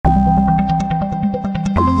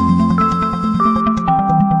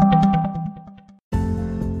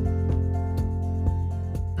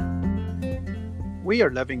We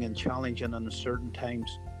are living in challenging and uncertain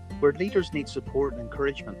times where leaders need support and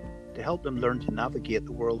encouragement to help them learn to navigate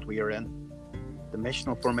the world we are in. The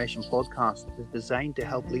Missional Formation podcast is designed to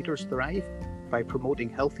help leaders thrive by promoting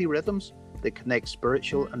healthy rhythms that connect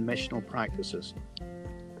spiritual and missional practices.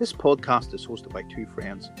 This podcast is hosted by two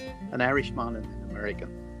friends, an Irishman and an American.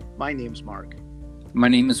 My name's Mark. My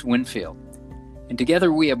name is Winfield, and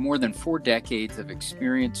together we have more than 4 decades of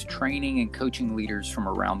experience training and coaching leaders from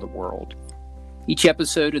around the world. Each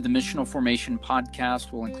episode of the Missional Formation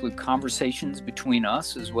podcast will include conversations between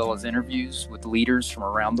us as well as interviews with leaders from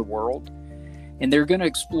around the world, and they're going to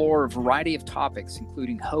explore a variety of topics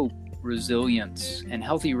including hope, resilience, and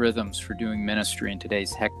healthy rhythms for doing ministry in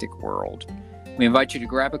today's hectic world. We invite you to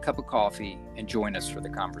grab a cup of coffee and join us for the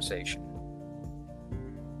conversation.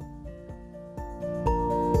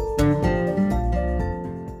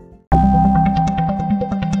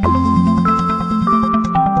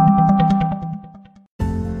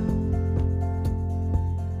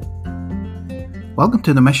 Welcome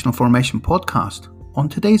to the Missional Formation podcast. On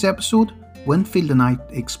today's episode, Winfield and I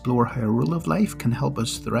explore how a rule of life can help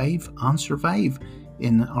us thrive and survive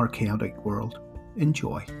in our chaotic world.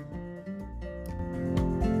 Enjoy.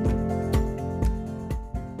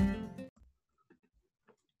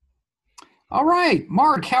 All right,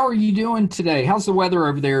 Mark, how are you doing today? How's the weather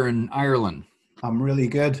over there in Ireland? I'm really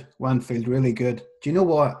good, Winfield, really good. Do you know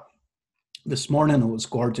what? This morning it was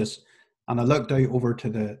gorgeous, and I looked out over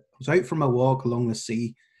to I was out for my walk along the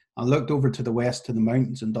sea. I looked over to the west to the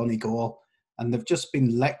mountains in Donegal, and they've just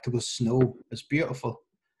been licked with snow. It's beautiful.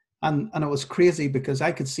 And it was crazy because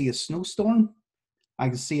I could see a snowstorm, I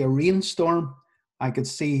could see a rainstorm, I could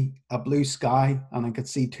see a blue sky, and I could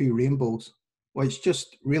see 2 rainbows, which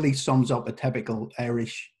just really sums up a typical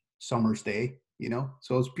Irish summer's day, you know?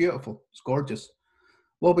 So it's beautiful. It's gorgeous.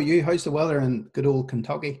 What about you? How's the weather in good old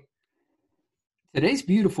Kentucky? Today's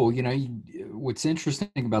beautiful. You know, what's interesting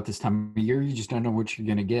about this time of year, you just don't know what you're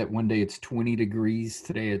going to get. One day it's 20 degrees.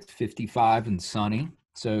 Today it's 55 and sunny.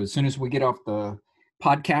 So as soon as we get off the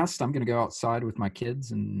podcast, I'm going to go outside with my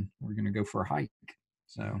kids and we're going to go for a hike.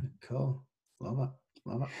 So cool. Love it.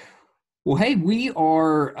 Love it. Well, hey, we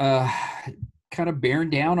are kind of bearing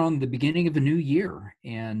down on the beginning of a new year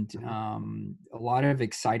and a lot of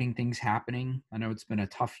exciting things happening. I know it's been a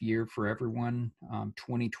tough year for everyone,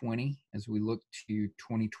 2020, as we look to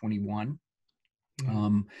 2021.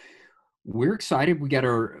 We're excited.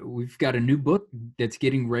 We've got a new book that's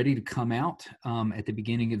getting ready to come out at the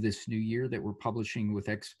beginning of this new year that we're publishing with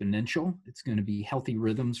Exponential. It's going to be Healthy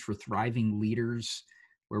Rhythms for Thriving Leaders,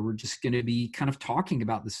 where we're just going to be kind of talking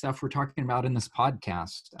about the stuff we're talking about in this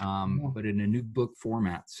podcast, but in a new book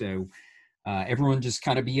format. So everyone just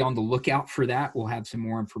kind of be on the lookout for that. We'll have some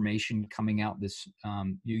more information coming out this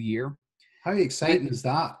new year. How exciting is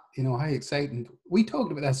that? You know, how exciting. We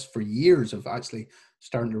talked about this for years of actually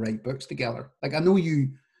starting to write books together. Like, I know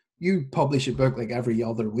you publish a book like every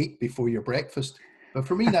other week before your breakfast, but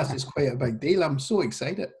for me, that's just quite a big deal. I'm so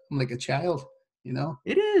excited. I'm like a child. You know,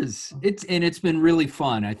 it is. It's been really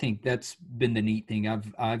fun. I think that's been the neat thing.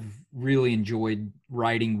 I've really enjoyed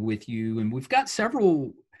writing with you, and we've got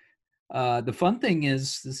several. The fun thing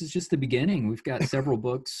is, this is just the beginning. We've got several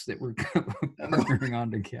books that we're partnering on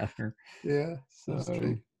together. Yeah, so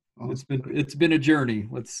it's been a journey.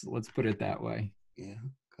 Let's put it that way. Yeah,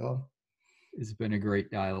 cool. It's been a great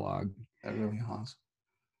dialogue. It really has.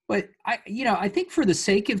 But I think for the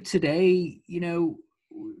sake of today,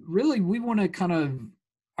 really, we want to kind of,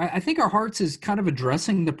 I think our hearts is kind of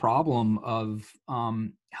addressing the problem of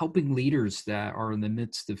helping leaders that are in the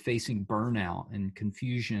midst of facing burnout and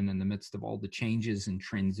confusion in the midst of all the changes and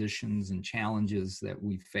transitions and challenges that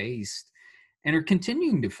we've faced and are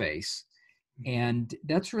continuing to face. And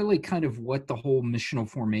that's really kind of what the whole missional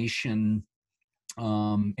formation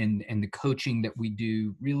and the coaching that we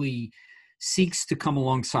do really seeks to come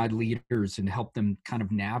alongside leaders and help them kind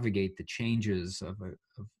of navigate the changes of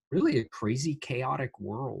really a crazy, chaotic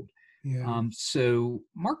world. Yeah. So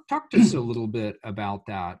Mark, talk to us a little bit about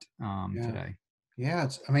that today. Yeah.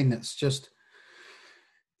 It's just,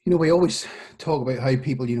 we always talk about how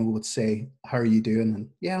people, would say, how are you doing? And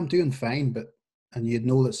yeah, I'm doing fine. And you'd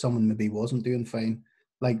know that someone maybe wasn't doing fine.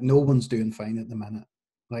 Like, no one's doing fine at the minute.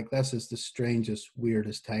 Like, this is the strangest,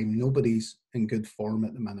 weirdest time. Nobody's in good form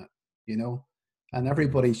at the minute. And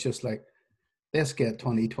everybody's just like, let's get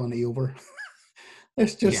 2020 over.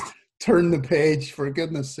 Let's just turn the page, for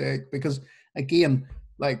goodness sake. Because again,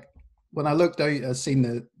 like, when I looked out, I seen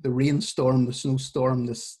the rainstorm, the snowstorm,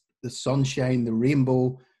 the sunshine, the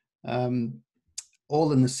rainbow,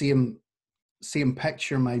 all in the same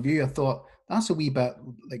picture, my view. I thought that's a wee bit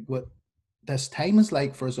like what this time is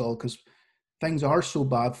like for us all. Because things are so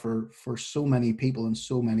bad for so many people in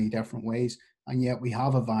so many different ways, and yet we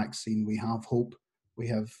have a vaccine, we have hope, we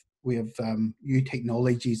have new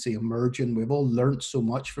technologies emerging. We've all learned so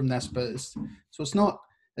much from this, but it's not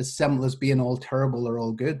as simple as being all terrible or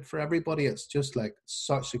all good for everybody. It's just like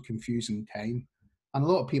such a confusing time, and a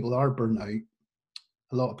lot of people are burnt out.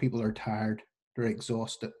 A lot of people are tired. They're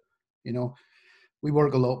exhausted. You know, we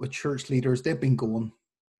work a lot with church leaders. They've been going.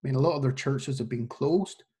 I mean, a lot of their churches have been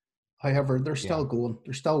closed. However, they're Yeah. still going.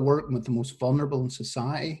 They're still working with the most vulnerable in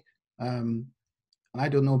society. And I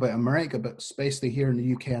don't know about America, but especially here in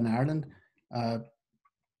the UK and Ireland, uh,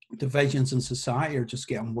 divisions in society are just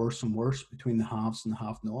getting worse and worse between the haves and the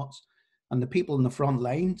have-nots. And the people in the front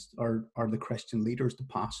lines are the Christian leaders, the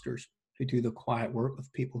pastors who do the quiet work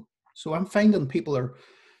with people. So I'm finding people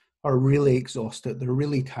are really exhausted. They're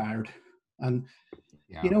really tired. And,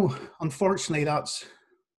 Yeah. unfortunately, that's,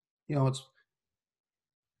 it's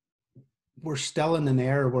we're still in an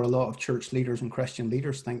era where a lot of church leaders and Christian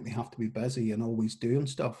leaders think they have to be busy and always doing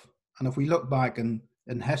stuff. And if we look back in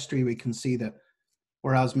history, we can see that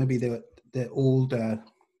whereas maybe the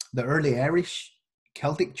early Irish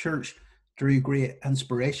Celtic church drew great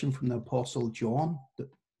inspiration from the Apostle John, that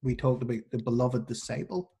we talked about, the beloved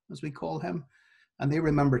disciple, as we call him. And they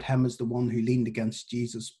remembered him as the one who leaned against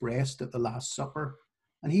Jesus' breast at the Last Supper.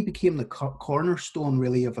 And he became the cornerstone,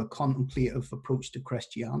 really, of a contemplative approach to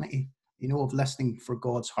Christianity, of listening for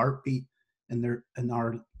God's heartbeat in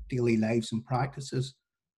our daily lives and practices.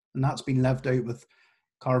 And that's been lived out with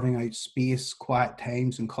carving out space, quiet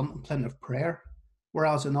times, and contemplative prayer.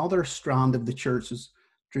 Whereas another strand of the churches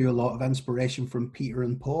drew a lot of inspiration from Peter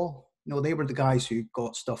and Paul. They were the guys who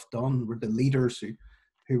got stuff done, were the leaders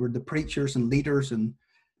who were the preachers and leaders, and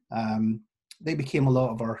they became a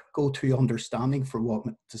lot of our go-to understanding for what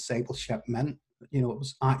discipleship meant. It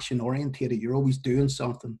was action orientated. You're always doing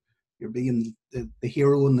something. You're being the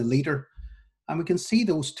hero and the leader. And we can see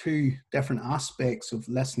those two different aspects of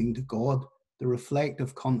listening to God, the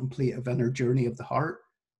reflective, contemplative inner journey of the heart,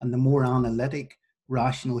 and the more analytic,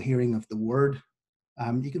 rational hearing of the word.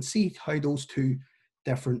 You can see how those two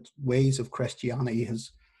different ways of Christianity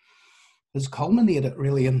has culminated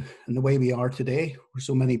really in the way we are today, where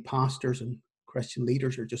so many pastors and Christian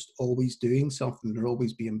leaders are just always doing something. They're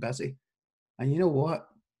always being busy. And you know what?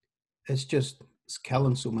 It's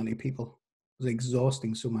killing so many people. It's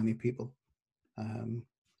exhausting so many people.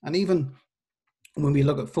 And even when we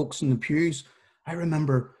look at folks in the pews, I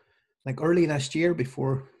remember like early last year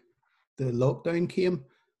before the lockdown came,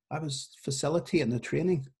 I was facilitating a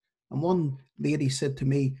training. And one lady said to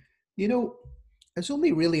me, it's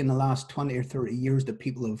only really in the last 20 or 30 years that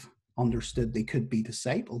people have understood they could be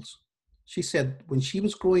disciples. She said when she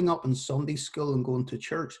was growing up in Sunday school and going to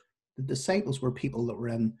church, the disciples were people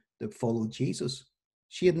that followed Jesus.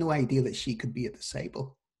 She had no idea that she could be a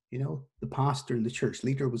disciple. The pastor and the church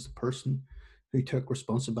leader was the person who took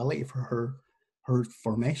responsibility for her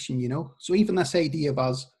formation. So even this idea of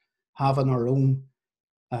us having our own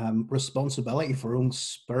responsibility for our own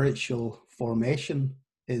spiritual formation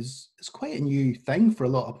is quite a new thing for a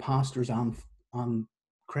lot of pastors and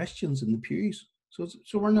Christians in the pews. So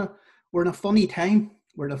we're in a funny time.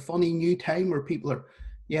 We're in a funny new time where people are,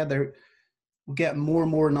 they're getting more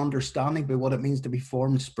and more an understanding about what it means to be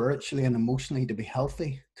formed spiritually and emotionally, to be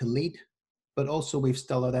healthy, to lead. But also we've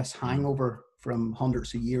still had this hangover from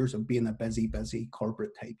hundreds of years of being a busy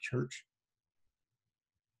corporate type church.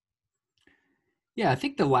 Yeah, I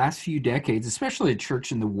think the last few decades, especially a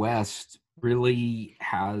church in the West, really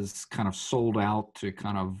has kind of sold out to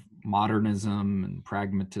kind of modernism and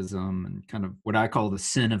pragmatism and kind of what I call the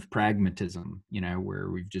sin of pragmatism, where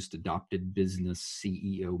we've just adopted business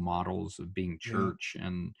CEO models of being church,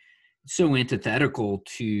 and so antithetical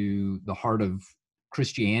to the heart of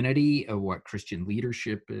Christianity, of what Christian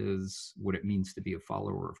leadership is, what it means to be a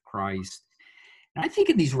follower of Christ. And I think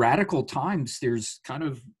in these radical times, there's kind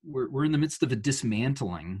of, we're in the midst of a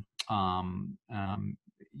dismantling. In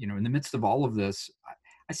the midst of all of this,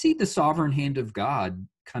 I see the sovereign hand of God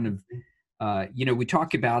kind of, we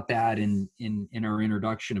talk about that in our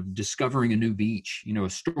introduction of discovering a new beach. A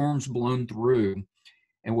storm's blown through,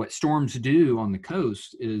 and what storms do on the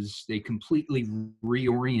coast is they completely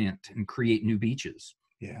reorient and create new beaches.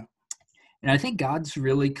 Yeah. And I think God's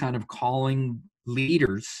really kind of calling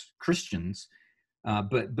leaders, Christians,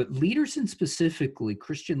 but leaders, and specifically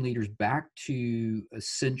Christian leaders, back to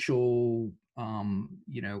essential,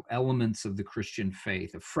 elements of the Christian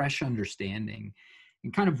faith, a fresh understanding.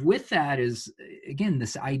 And kind of with that is, again,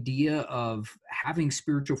 this idea of having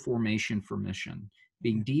spiritual formation for mission,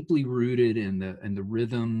 being deeply rooted in the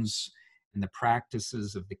rhythms and the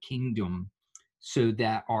practices of the kingdom, so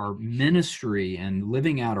that our ministry and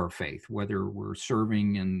living out our faith, whether we're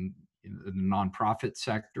serving in the nonprofit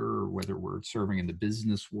sector or whether we're serving in the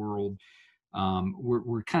business world,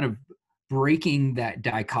 we're kind of breaking that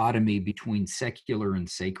dichotomy between secular and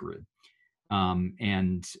sacred. We're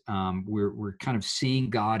kind of seeing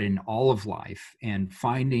God in all of life and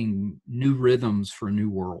finding new rhythms for a new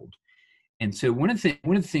world. And so one of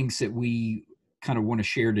the things that we kind of want to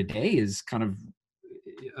share today is kind of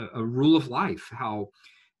a rule of life, how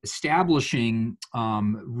establishing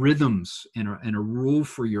rhythms and a rule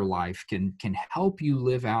for your life can help you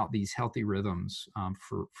live out these healthy rhythms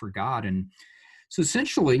for God. And so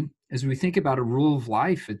essentially, as we think about a rule of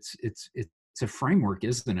life, it's a framework,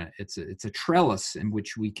 isn't it? It's a trellis in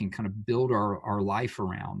which we can kind of build our life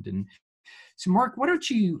around. And so, Mark, why don't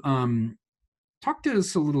you talk to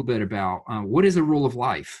us a little bit about what is a rule of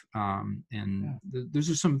life? Those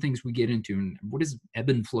are some things we get into. And what is ebb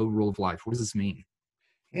and flow rule of life? What does this mean?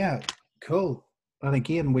 Yeah, cool. And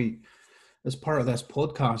again, we, as part of this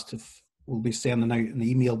podcast, we'll be sending out an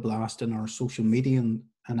email blast in our social media and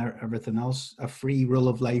everything else, a free rule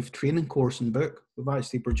of life training course and book. We've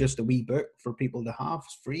actually produced a wee book for people to have.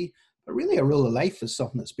 It's free. But really, a rule of life is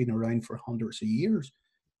something that's been around for hundreds of years.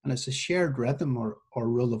 And it's a shared rhythm or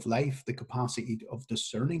rule of life, the capacity of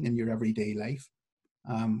discerning in your everyday life,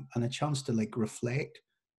 and a chance to like reflect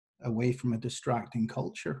away from a distracting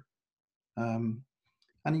culture. And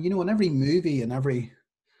in every movie and every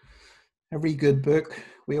good book,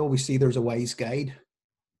 we always see there's a wise guide.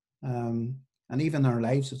 And even in our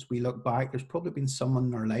lives, as we look back, there's probably been someone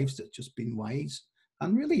in our lives that's just been wise.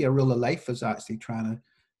 And really, a rule of life is actually trying to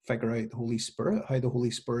figure out the Holy Spirit, how the Holy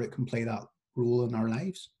Spirit can play that role in our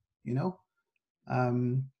lives,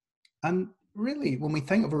 And really, when we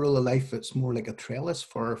think of a rule of life, it's more like a trellis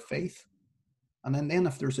for our faith. And then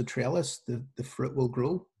if there's a trellis, the fruit will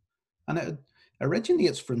grow. And it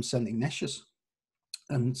originates from St. Ignatius.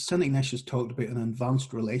 And St. Ignatius talked about an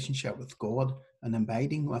advanced relationship with God and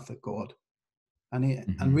abiding with a God.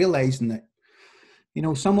 And realizing that,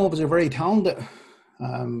 some of us are very talented,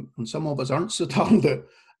 and some of us aren't so talented.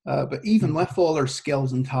 But even with all our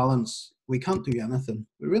skills and talents, we can't do anything.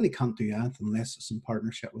 We really can't do anything unless it's in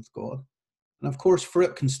partnership with God. And of course,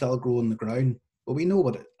 fruit can still grow in the ground, but we know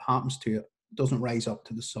what happens to it. It doesn't rise up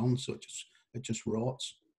to the sun, so it just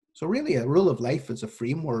rots. So really, a rule of life is a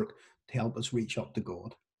framework to help us reach up to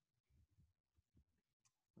God.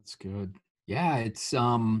 That's good. Yeah, it's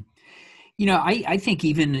I think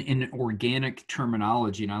even in organic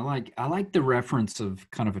terminology, and I like the reference of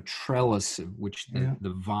kind of a trellis of which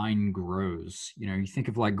the vine grows. You think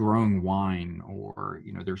of like growing wine, or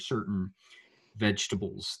there's certain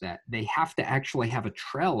vegetables that they have to actually have a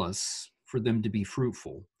trellis for them to be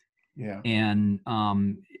fruitful. Yeah. And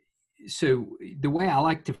so the way I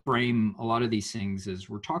like to frame a lot of these things is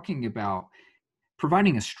we're talking about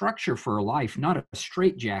providing a structure for a life, not a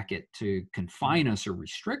straitjacket to confine us or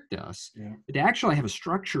restrict us, but to actually have a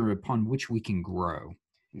structure upon which we can grow.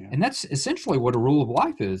 Yeah. And that's essentially what a rule of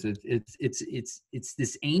life is. It's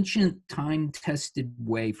this ancient, time-tested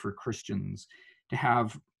way for Christians to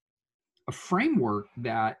have a framework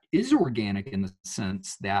that is organic in the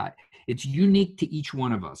sense that it's unique to each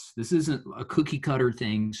one of us. This isn't a cookie cutter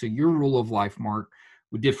thing. So your rule of life, Mark,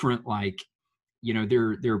 with different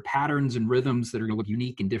there are patterns and rhythms that are going to look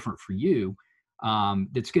unique and different for you.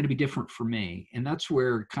 That's going to be different for me. And that's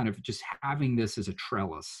where kind of just having this as a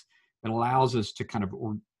trellis that allows us to kind of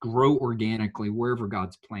grow organically wherever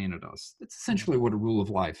God's planted us. That's essentially what a rule of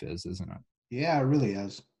life is, isn't it? Yeah, it really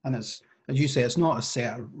is. And it's, as you say, it's not a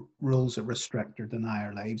set of rules that restrict or deny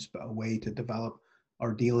our lives, but a way to develop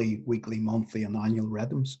our daily, weekly, monthly, and annual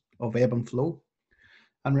rhythms of ebb and flow.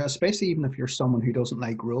 And especially even if you're someone who doesn't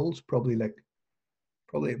like rules, probably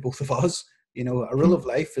both of us, a rule of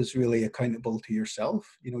life is really accountable to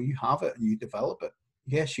yourself. You have it and you develop it.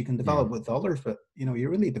 Yes, you can develop with others, but you're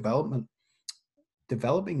really developing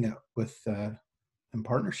it with in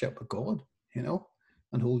partnership with God,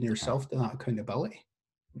 and holding yourself to that accountability,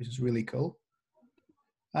 which is really cool.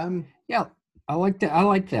 Yeah, I like that. I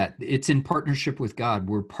like that. It's in partnership with God.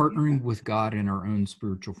 We're partnering with God in our own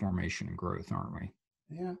spiritual formation and growth, aren't we?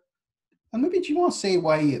 Yeah. And maybe do you want to say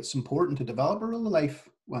why it's important to develop a rule of life,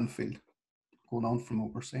 Winfield, going on from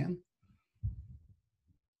what we're saying?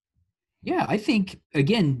 Yeah, I think,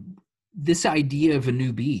 again, this idea of a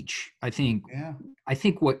new beach, I think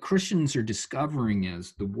what Christians are discovering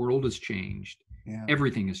is the world has changed. Yeah.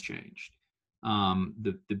 Everything has changed.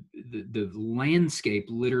 The landscape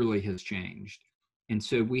literally has changed. And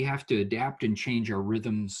so we have to adapt and change our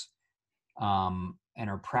rhythms and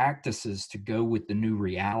our practices to go with the new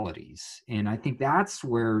realities. And I think that's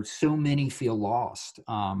where so many feel lost.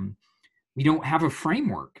 We don't have a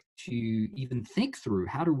framework to even think through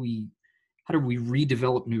how do we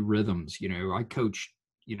redevelop new rhythms. I coach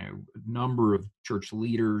a number of church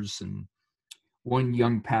leaders, and one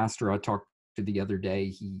young pastor I talked to the other day,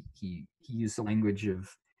 he used the language of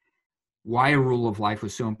why a rule of life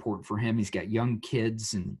was so important for him. He's got young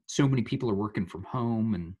kids, and so many people are working from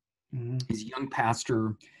home, and he's a young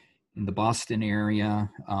pastor in the Boston area.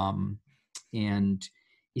 And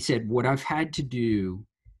he said, what I've had to do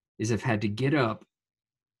is I've had to get up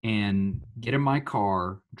and get in my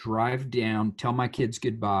car, drive down, tell my kids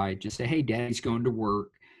goodbye, just say, hey, daddy's going to work,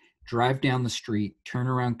 drive down the street, turn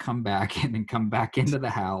around, come back, and then come back into the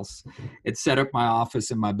house and set up my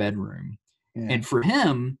office in my bedroom. Yeah. And for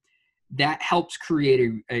him, that helps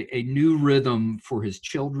create a new rhythm for his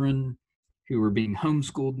children who are being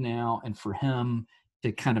homeschooled now, and for him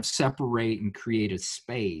to kind of separate and create a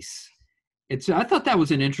space. I thought that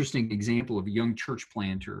was an interesting example of a young church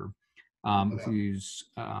planter who's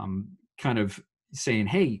kind of saying,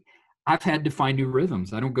 hey, I've had to find new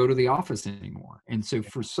rhythms. I don't go to the office anymore. And so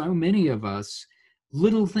for so many of us,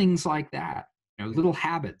 little things like that, little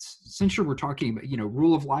habits, essentially we're talking about,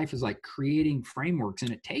 rule of life is like creating frameworks,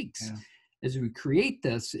 and it takes, as we create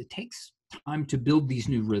this, it takes time to build these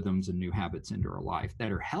new rhythms and new habits into our life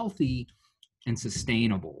that are healthy and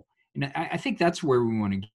sustainable. And I think that's where we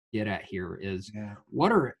want to get at here is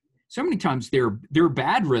so many times there are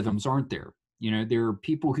bad rhythms, aren't there? There are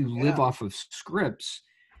people who live off of scripts.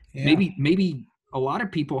 Maybe a lot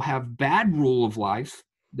of people have bad rule of life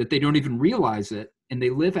that they don't even realize it, and they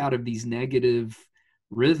live out of these negative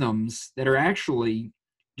rhythms that are actually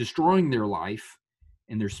destroying their life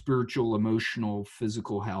and their spiritual, emotional,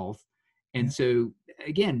 physical health. And so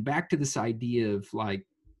again, back to this idea of like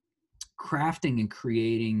crafting and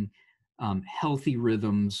creating healthy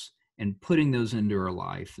rhythms and putting those into our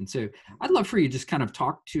life. And so I'd love for you to just kind of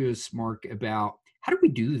talk to us, Mark, about how do we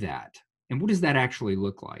do that? And what does that actually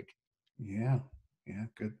look like? Yeah,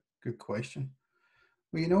 good question.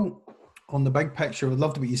 Well, on the big picture, I would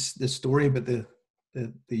love to be the story about the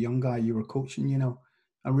young guy you were coaching.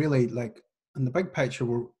 I really like in the big picture,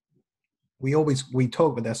 we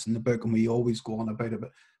talk about this in the book, and we always go on about it,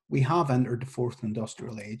 but we have entered the fourth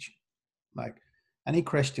industrial age. Like any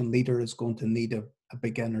Christian leader is going to need a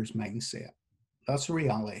beginner's mindset. That's a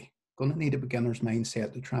reality. Going to need a beginner's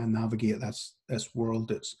mindset to try and navigate this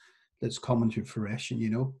world that's coming to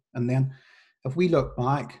fruition, And then if we look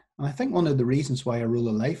back, and I think one of the reasons why a rule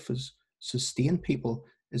of life has sustained people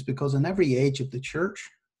is because in every age of the church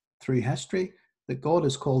through history, that God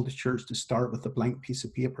has called the church to start with a blank piece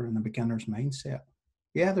of paper and a beginner's mindset.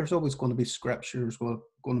 Yeah, there's always going to be scriptures, going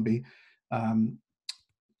to be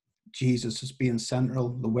Jesus as being central,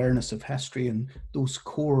 the awareness of history, and those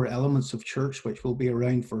core elements of church, which will be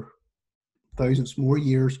around for thousands more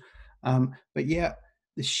years. But yeah,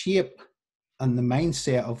 the shape and the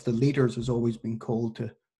mindset of the leaders has always been called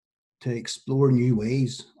to explore new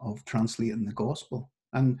ways of translating the gospel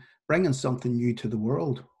and bringing something new to the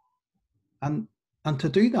world. And to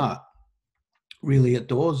do that, really, it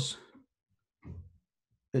does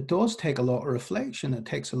take a lot of reflection. It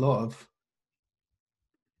takes a lot of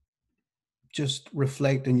just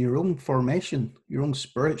reflecting your own formation, your own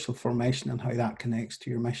spiritual formation, and how that connects to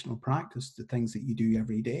your missional practice, the things that you do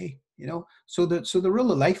every day, So the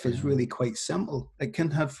rule of life is really quite simple. It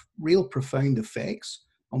can have real profound effects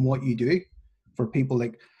on what you do for people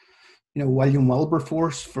like, William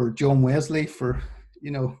Wilberforce, for John Wesley, for,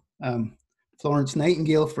 Florence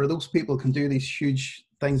Nightingale. For those people can do these huge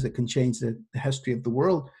things that can change the history of the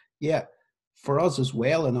world. Yeah, for us as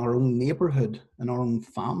well in our own neighborhood, in our own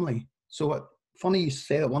family. So funny you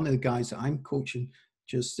say that. One of the guys that I'm coaching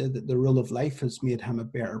just said that the rule of life has made him a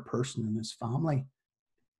better person in his family.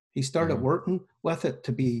 He started working with it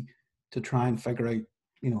to try and figure out,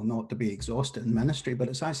 not to be exhausted in ministry, but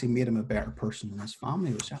it's actually made him a better person in his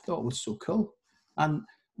family, which I thought was so cool. And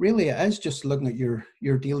really it is just looking at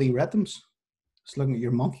your daily rhythms. It's looking at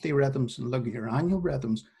your monthly rhythms and looking at your annual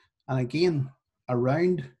rhythms. And again,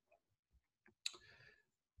 around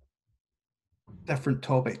different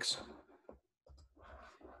topics.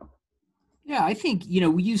 Yeah, I think,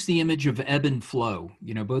 we use the image of ebb and flow.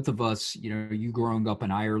 Both of us, you growing up in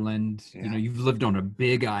Ireland, you've lived on a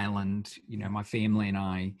big island. My family and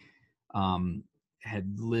I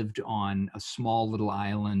had lived on a small little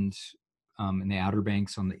island in the Outer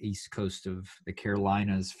Banks on the east coast of the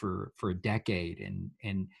Carolinas for a decade.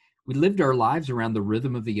 And we lived our lives around the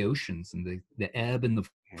rhythm of the oceans and the ebb and the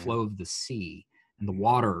flow of the sea and the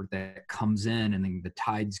water that comes in and then the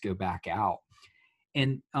tides go back out.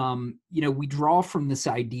 And, we draw from this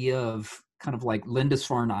idea of kind of like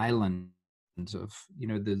Lindisfarne Islands of,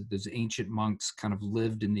 those ancient monks kind of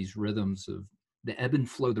lived in these rhythms of the ebb and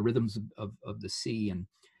flow, the rhythms of the sea. And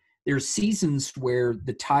there's seasons where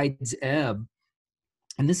the tides ebb.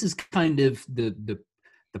 And this is kind of the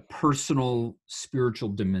personal spiritual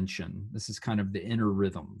dimension. This is kind of the inner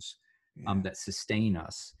rhythms that sustain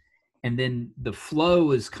us. And then the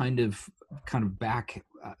flow is kind of back,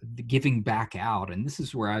 giving back out. And this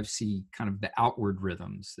is where I see kind of the outward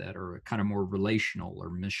rhythms that are kind of more relational or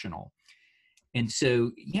missional. And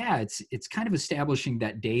so, yeah, it's kind of establishing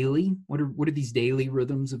that daily. What are these daily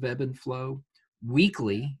rhythms of ebb and flow?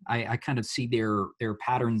 Weekly, I kind of see their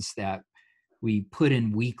patterns that we put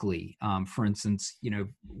in weekly. For instance,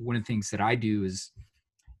 one of the things that I do is,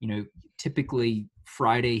 typically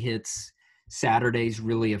Friday hits, Saturday's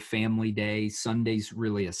really a family day, Sunday's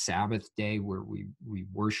really a Sabbath day where we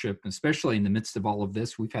worship, especially in the midst of all of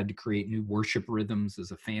this. We've had to create new worship rhythms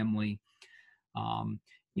as a family.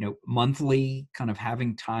 Monthly, kind of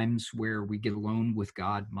having times where we get alone with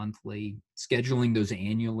God monthly, scheduling those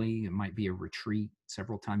annually. It might be a retreat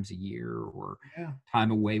several times a year or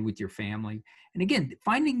time away with your family. And again,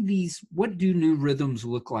 finding what do new rhythms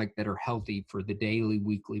look like that are healthy for the daily,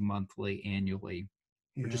 weekly, monthly, annually,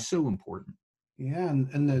 are just so important. Yeah,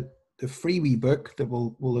 and the free wee book that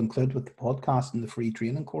we'll include with the podcast and the free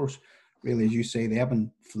training course, really, as you say, the ebb and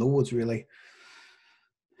flow is really,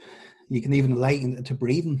 you can even liken it to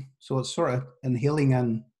breathing. So it's sort of inhaling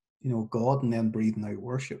in, God, and then breathing out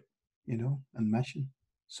worship, and mission.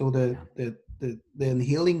 So the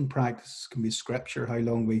inhaling practice can be scripture, how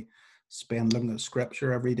long we spend looking at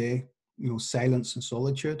scripture every day, silence and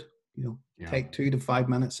solitude, take 2 to 5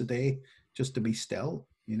 minutes a day just to be still,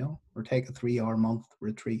 or take a 3-hour month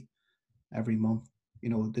retreat every month.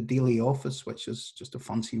 The daily office, which is just a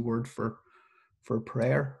fancy word for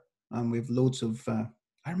prayer. And we have loads of,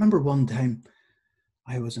 I remember one time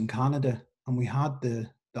I was in Canada and we had the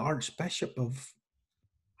Archbishop of,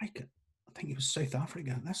 I think he was South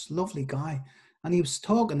Africa, this lovely guy. And he was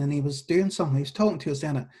talking and he was doing something. He was talking to us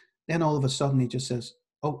then all of a sudden he just says,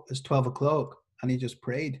 "Oh, it's 12 o'clock." And he just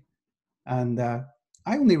prayed. And I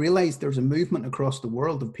only realized there's a movement across the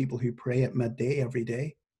world of people who pray at midday every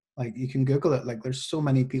day. Like you can Google it. Like there's so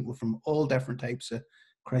many people from all different types of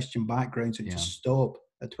Christian backgrounds that just stop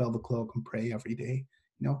at 12 o'clock and pray every day,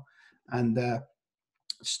 and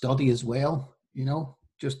study as well,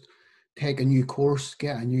 just take a new course,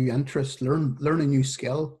 get a new interest, learn a new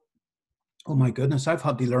skill. Oh my goodness, I've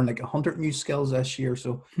had to learn like 100 new skills this year.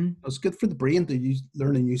 So it's good for the brain to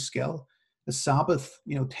learn a new skill. The Sabbath,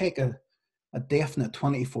 take a definite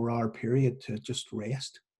 24-hour period to just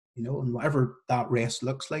rest, and whatever that rest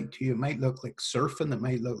looks like to you. It might look like surfing, it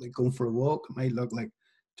might look like going for a walk, it might look like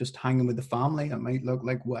just hanging with the family, it might look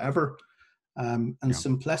like whatever. And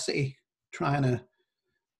simplicity, trying to,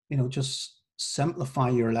 just simplify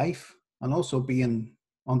your life, and also being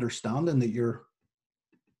understanding that you're,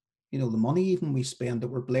 the money even we spend, that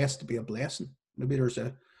we're blessed to be a blessing. Maybe there's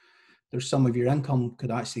some of your income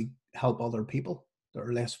could actually help other people that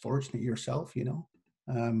are less fortunate yourself,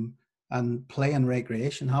 and play and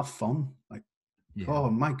recreation, have fun. Like, oh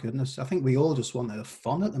my goodness, I think we all just want to have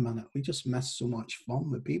fun at the minute. We just miss so much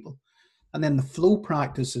fun with people. And then the flow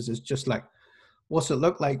practices is just like, what's it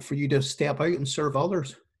look like for you to step out and serve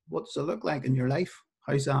others? What does it look like in your life?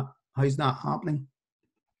 How's that happening?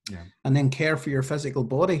 Yeah. And then care for your physical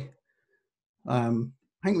body. I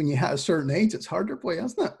think when you hit a certain age, it's harder, boy,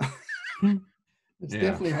 isn't it? It's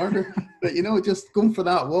definitely harder. But, just going for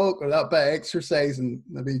that walk or that bit of exercise and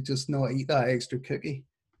maybe just not eat that extra cookie.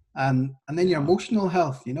 And then your emotional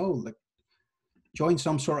health, like join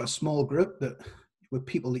some sort of small group with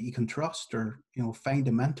people that you can trust, or, find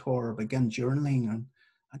a mentor, or begin journaling, and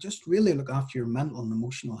just really look after your mental and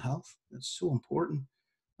emotional health. It's so important.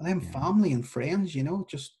 And then family and friends,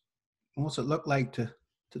 just what's it look like to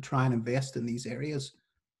try and invest in these areas.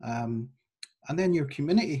 And then your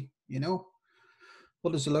community,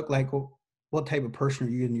 what does it look like? What type of person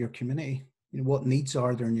are you in your community? What needs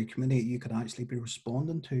are there in your community you could actually be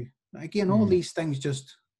responding to? Again, all these things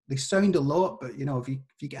they sound a lot, but if you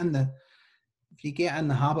get in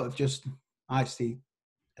the habit of just actually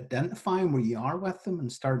identifying where you are with them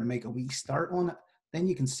and starting to make a wee start on it, then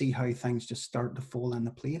you can see how things just start to fall into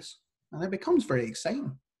place, and it becomes very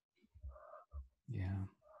exciting. Yeah,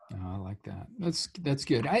 I like that. That's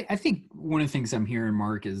good. I think one of the things I'm hearing,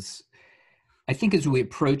 Mark, is I think as we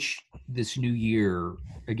approach this new year,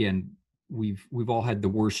 again, we've all had the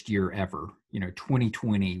worst year ever.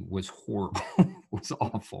 2020 was horrible, was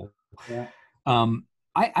awful. Yeah.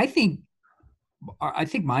 I think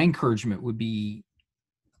my encouragement would be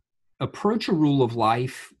approach a rule of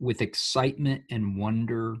life with excitement and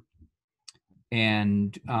wonder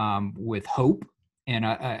and with hope. And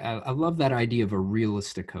I love that idea of a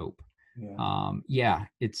realistic hope. Yeah,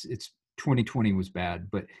 it's 2020 was bad,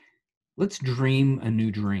 but let's dream a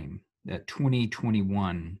new dream that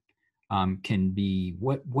 2021 can be.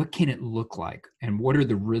 What can it look like, and what are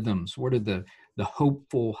the rhythms? What are the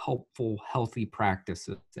hopeful, helpful, healthy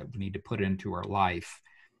practices that we need to put into our life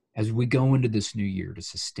as we go into this new year to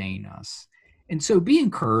sustain us? And so be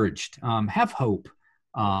encouraged, have hope,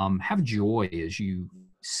 have joy as you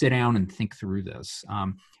sit down and think through this.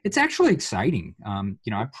 It's actually exciting.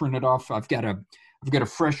 I printed off, I've got a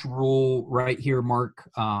fresh rule right here, Mark.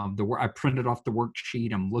 I printed off the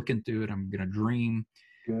worksheet. I'm looking through it. I'm going to dream.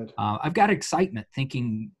 Good. I've got excitement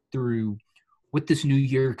thinking through what this new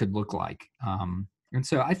year could look like. And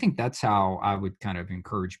so I think that's how I would kind of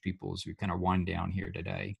encourage people as we kind of wind down here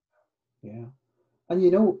today. Yeah.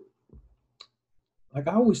 And like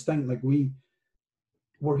I always think like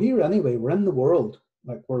we're here anyway, we're in the world,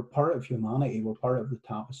 like we're part of humanity, we're part of the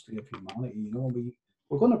tapestry of humanity,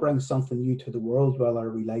 we're going to bring something new to the world,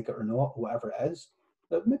 whether we like it or not, whatever it is.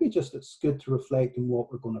 But maybe just it's good to reflect on what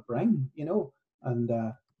we're going to bring, and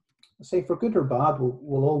say for good or bad,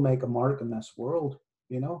 we'll all make a mark in this world,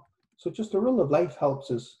 So just a rule of life helps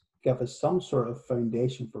us give us some sort of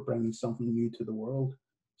foundation for bringing something new to the world,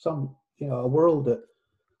 a world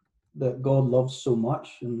that God loves so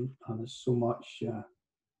much and is so much,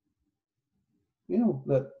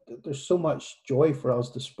 that there's so much joy for us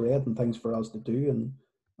to spread and things for us to do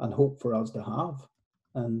and hope for us to have.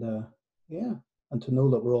 And and to know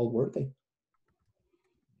that we're all worthy.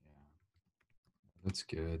 That's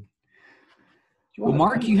good. Well,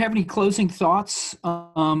 Mark, you have any closing thoughts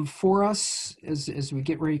for us as we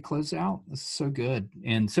get ready to close out? This is so good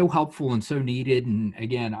and so helpful and so needed. And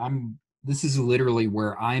again, this is literally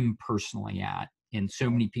where I'm personally at, and so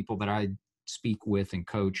many people that I speak with and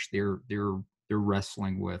coach, they're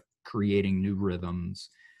wrestling with creating new rhythms.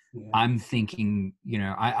 Yeah. I'm thinking,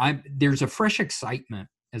 there's a fresh excitement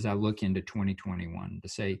as I look into 2021 to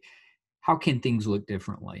say, how can things look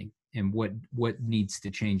differently? And what needs to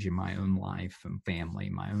change in my own life and family,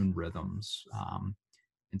 my own rhythms.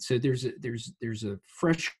 And so there's a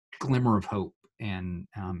fresh glimmer of hope and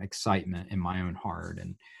excitement in my own heart.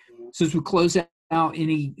 And so as we close out,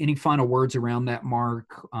 any final words around that,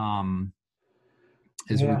 Mark,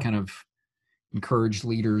 as we kind of encourage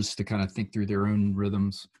leaders to kind of think through their own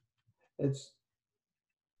rhythms? It's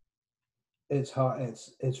hard.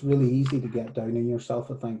 It's really easy to get down on yourself,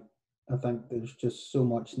 I think. I think there's just so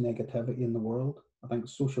much negativity in the world. I think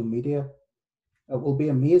social media, it will be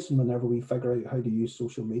amazing whenever we figure out how to use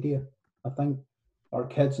social media. I think our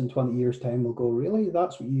kids in 20 years' time will go, really?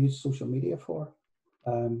 That's what you use social media for?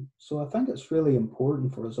 So I think it's really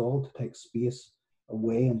important for us all to take space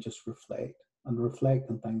away and just reflect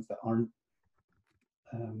on things that aren't,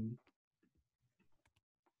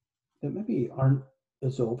 that maybe aren't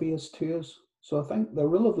as obvious to us. So I think the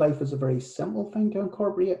rule of life is a very simple thing to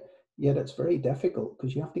incorporate. Yet it's very difficult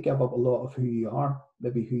because you have to give up a lot of who you are,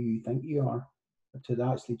 maybe who you think you are, to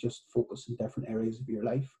actually just focus in different areas of your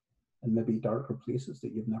life and maybe darker places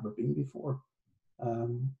that you've never been before.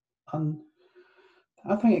 And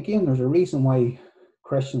I think, again, there's a reason why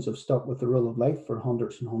Christians have stuck with the rule of life for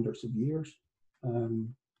hundreds and hundreds of years.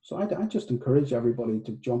 So I just encourage everybody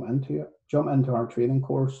to jump into our training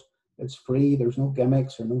course. It's free. There's no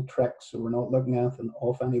gimmicks or no tricks. So we're not looking at and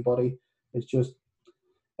off anybody. It's just,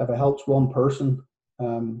 if it helps one person,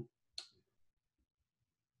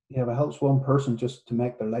 just to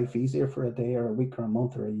make their life easier for a day or a week or a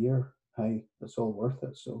month or a year, hey, it's all worth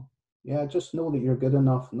it. So yeah, just know that you're good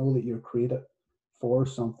enough, know that you're created for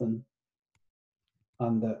something,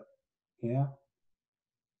 and that, yeah.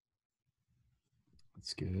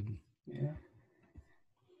 That's good. Yeah.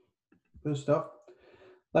 Good stuff.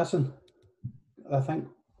 Listen, I think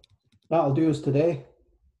that'll do us today.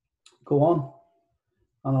 Go on.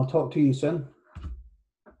 And I'll talk to you soon.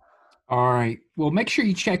 All right. Well, make sure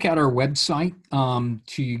you check out our website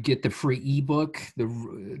to get the free ebook,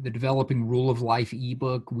 the Developing Rule of Life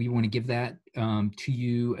ebook. We want to give that to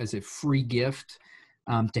you as a free gift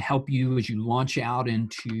to help you as you launch out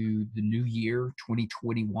into the new year,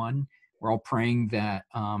 2021. We're all praying that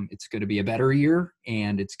it's going to be a better year,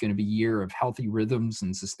 and it's going to be a year of healthy rhythms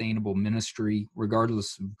and sustainable ministry,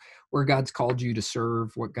 regardless of where God's called you to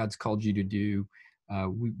serve, what God's called you to do.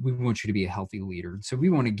 We want you to be a healthy leader. So we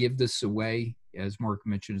want to give this away, as Mark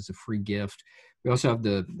mentioned, as a free gift. We also have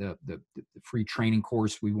the free training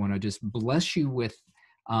course. We want to just bless you with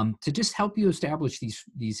to just help you establish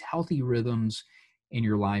these healthy rhythms in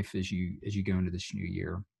your life as you go into this new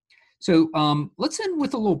year. So let's end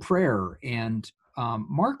with a little prayer. And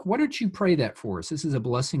Mark, why don't you pray that for us? This is a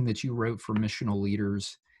blessing that you wrote for missional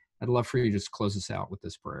leaders. I'd love for you to just close us out with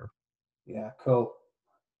this prayer. Yeah, cool.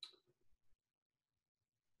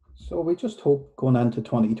 So we just hope going into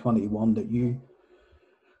 2021 that you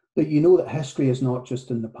know that history is not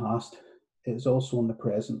just in the past, it is also in the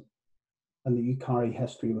present, and that you carry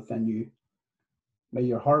history within you. May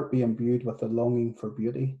your heart be imbued with a longing for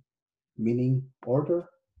beauty, meaning, order,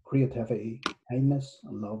 creativity, kindness,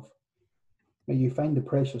 and love. May you find the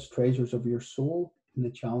precious treasures of your soul in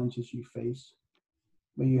the challenges you face.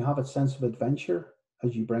 May you have a sense of adventure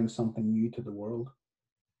as you bring something new to the world.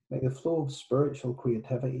 May the flow of spiritual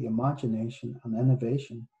creativity, imagination, and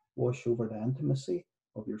innovation wash over the intimacy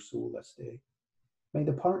of your soul this day. May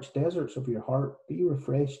the parched deserts of your heart be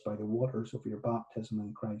refreshed by the waters of your baptism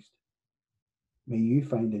in Christ. May you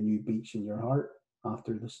find a new beach in your heart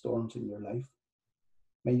after the storms in your life.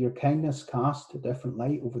 May your kindness cast a different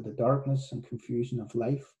light over the darkness and confusion of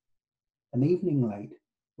life, an evening light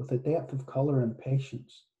with a depth of colour and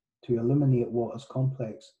patience to illuminate what is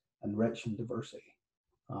complex and rich in diversity.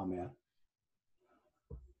 Amen.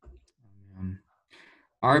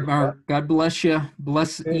 All right, Mark, God bless you.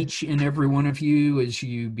 Bless each and every one of you as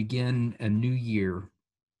you begin a new year.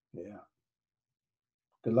 Yeah.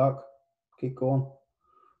 Good luck. Keep going.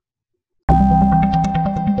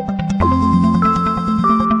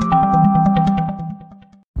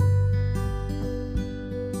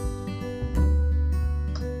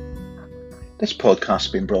 This podcast has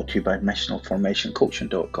been brought to you by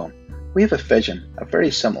missionalformationcoaching.com. We have a vision, a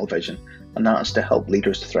very simple vision, and that is to help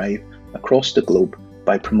leaders thrive across the globe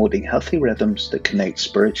by promoting healthy rhythms that connect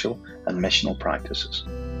spiritual and missional practices.